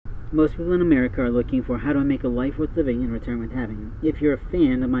Most people in America are looking for how do I make a life worth living and return worth having. If you're a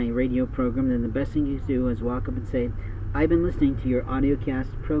fan of my radio program, then the best thing you can do is walk up and say, I've been listening to your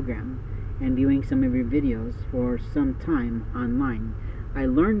AUDIOCAST program and viewing some of your videos for some time online. I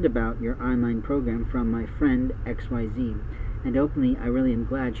learned about your online program from my friend XYZ, and openly I really am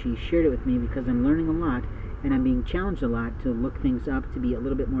glad she shared it with me because I'm learning a lot and I'm being challenged a lot to look things up, to be a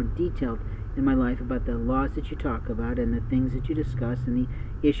little bit more detailed in my life about the laws that you talk about and the things that you discuss and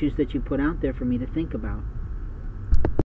the issues that you put out there for me to think about.